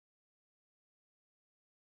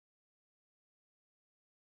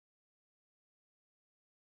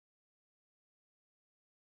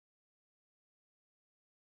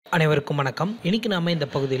அனைவருக்கும் வணக்கம். இன்னைக்கு நாம இந்த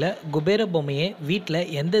பகுதியில் குபேர பொம்மையை வீட்டில்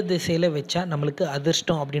எந்த திசையில் வச்சா நம்மளுக்கு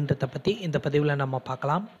அதிர்ஷ்டம் அப்படின்றத பற்றி இந்த பதிவில் நம்ம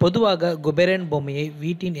பார்க்கலாம். பொதுவாக குபேரன் பொம்மையை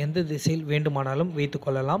வீட்டின் எந்த திசையில் வேண்டுமானாலும் வைத்துக்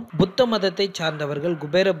கொள்ளலாம். புத்த மதத்தை சார்ந்தவர்கள்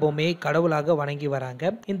குபேர பொம்மையை கடவுளாக வணங்கி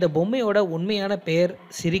வராங்க. இந்த பொம்மையோட உண்மையான பெயர்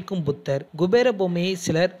சிரிக்கும் புத்தர். குபேர பொம்மையை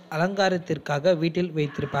சிலர் அலங்காரத்திற்காக வீட்டில்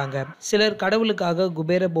வைத்திருப்பாங்க. சிலர் கடவுளுக்காக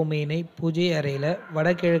குபேர பொம்மையினை பூஜை அறையில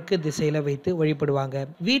வடகிழக்கு திசையில வைத்து வழிபடுவாங்க.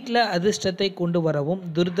 வீட்டில் அதிர்ஷ்டத்தை கொண்டு வரவும்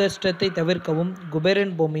துரதிர்ஷ்டத்தை தவிர்க்கவும்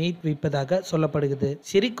குபேரன் பொம்மையை வைப்பதாக சொல்லப்படுகிறது.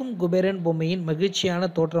 சிரிக்கும் குபேரன் பொம்மையின் மகிழ்ச்சியான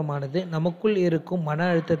தோற்றமானது நமக்குள் இருக்கும் மன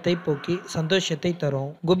அழுத்தத்தை போக்கி சந்தோஷத்தை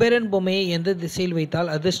தரும். குபேரன் பொம்மையை எந்த திசையில் வைத்தால்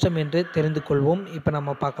அதிர்ஷ்டம் என்று தெரிந்து கொள்வோம். இப்ப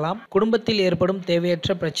நம்ம பார்க்கலாம். குடும்பத்தில் ஏற்படும்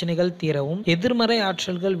தேவையற்ற பிரச்சனைகள் தீரவும், எதிர்மறை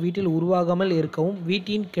ஆற்றல்கள் வீட்டில் உருவாகாமல் இருக்கவும்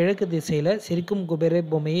வீட்டின் கிழக்கு திசையில சிரிக்கும் குபேர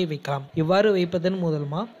பொம்மையை வைக்கலாம். இவ்வாறு வைப்பதன்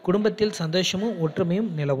மூலமா குடும்பத்தில் சந்தோஷமும் ஒற்றுமையும்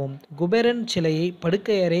நிலவும். குபேரன் சிலையை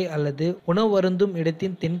படுக்கை அறை அல்லது உணவருந்தும்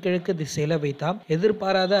இடத்தின் தென்கிழக்கு திசையில வைத்தா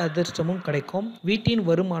எதிர்பாராத அதிர்ஷ்டமும் கிடைக்கும். வீட்டின்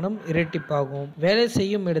வருமானம் இரட்டிப்பாகும். வேலை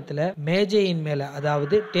செய்யும் இடத்துல மேஜையின் மேல,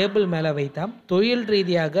 அதாவது டேபிள் மேல வைத்தா தொழில்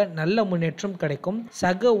ரீதியாக நல்ல முன்னேற்றம் கிடைக்கும்.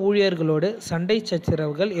 சக ஊழியர்களோடு சண்டை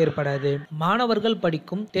சச்சரவுகள் ஏற்படாது. மாணவர்கள்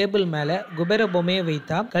படிக்கும் டேபிள் மேல குபேர பொம்மையை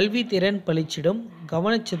வைத்தா கல்வி திறன் பளிச்சிடும்,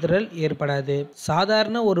 கவனச்சிதறல் ஏற்படாது.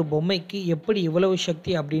 சாதாரண ஒரு பொம்மைக்கு எப்படி இவ்வளவு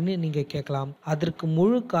சக்தி அப்படின்னு நீங்க கேட்கலாம். அதற்கு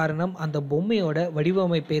முழு காரணம் அந்த பொம்மையோட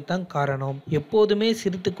வடிவமைப்பே தான் காரணம். எப்போதுமே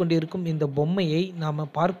சிரித்து கொண்டிருக்கும் இந்த பொம்மையை நாம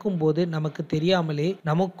பார்க்கும் போது நமக்கு தெரியாமலே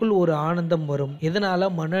நமக்குள் ஒரு ஆனந்தம் வரும். இதனால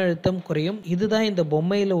மன அழுத்தம் குறையும். இதுதான் இந்த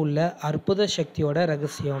பொம்மையில உள்ள அற்புத சக்தியோட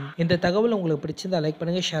ரகசியம். இந்த தகவல் உங்களுக்கு பிடிச்சிருந்தா லைக்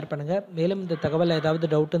பண்ணுங்க, ஷேர் பண்ணுங்க. மேலும் இந்த தகவல் ஏதாவது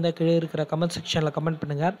டவுட் இருந்தா கீழே இருக்கிற கமெண்ட் செக்ஷன்ல கமெண்ட்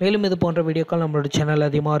பண்ணுங்க. மேலும் இது போன்ற வீடியோக்கள் நம்மளோட சேனல்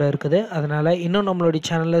அதிகமாக இருக்குது. அதனால இன்னும் நம்மளுடைய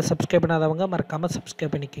சேனலை சப்ஸ்கிரைப் பண்ணாதவங்க மறக்காம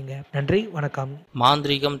சப்ஸ்கிரைப் பண்ணிக்கங்க. நன்றி, வணக்கம்.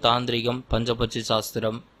 மாந்திரீகம், தாந்திரிகம், பஞ்சபட்சி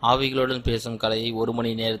சாஸ்திரம், ஆவிகளுடன் பேசும் கலையை 1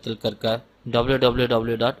 மணி நேரத்தில் கற்க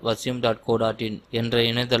www.vasyam.co.in என்ற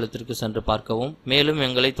இணையதளத்திற்கு சென்று பார்க்கவும். மேலும்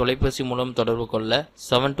எங்களை தொலைபேசி மூலம் தொடர்பு கொள்ள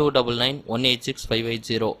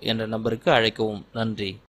 7299186580 என்ற நம்பருக்கு அழைக்கவும். நன்றி.